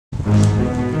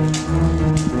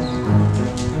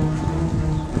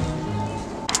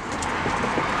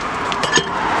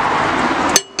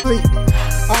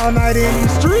night in the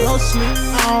street, no sleep.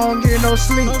 I don't get no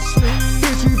sleep.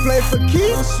 Bitch, we play for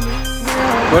keeps.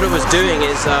 What I was doing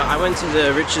is I went to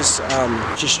the richest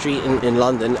street in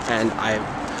London, and I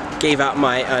gave out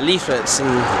my leaflets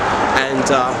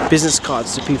and business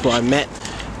cards to people I met,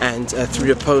 and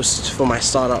through the post for my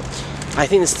startup. I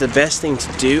think it's the best thing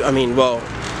to do. I mean, well,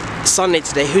 Sunday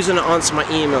today, who's going to answer my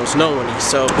emails? No one.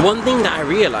 So one thing that I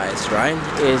realized, right,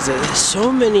 is that there's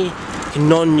so many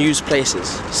non-news places.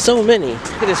 So many.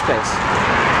 Look at this place.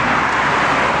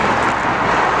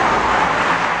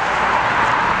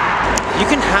 You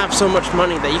can have so much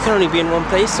money that you can only be in one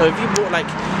place. So if you bought like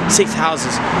 6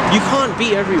 houses, you can't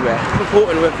be everywhere. It's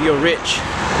important whether you're rich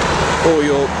or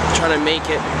you're trying to make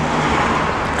it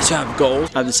to have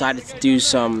goals. I've decided to do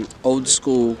some old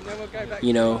school,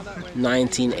 you know,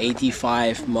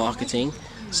 1985 marketing.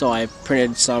 So I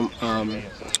printed some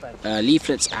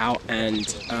leaflets out and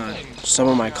some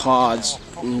of my cards,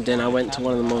 and then I went to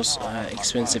one of the most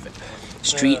expensive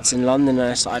streets in London, and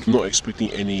I started. I'm not expecting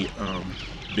any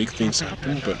big things to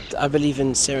happen, but I believe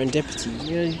in serendipity.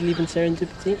 You believe in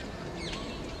serendipity?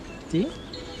 Do you?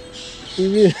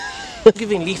 You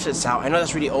giving leaflets out, I know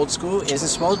that's really old school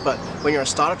business world, but when you're a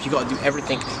startup, you got to do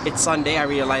everything. It's Sunday. I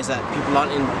realized that people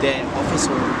aren't in their office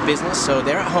or business, so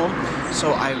they're at home.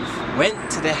 So I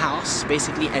went to their house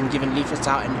basically and given leaflets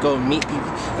out and go and meet people.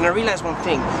 And I realized one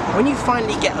thing: when you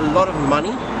finally get a lot of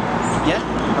money,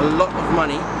 a lot of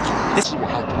money, this is what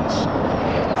happens.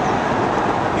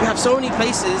 You have so many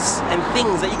places and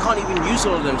things that you can't even use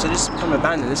all of them, so they just become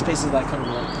abandoned. This place is like kind of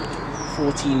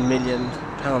like £14 million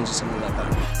or something like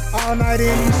that. All night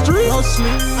in the street, no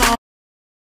sleep.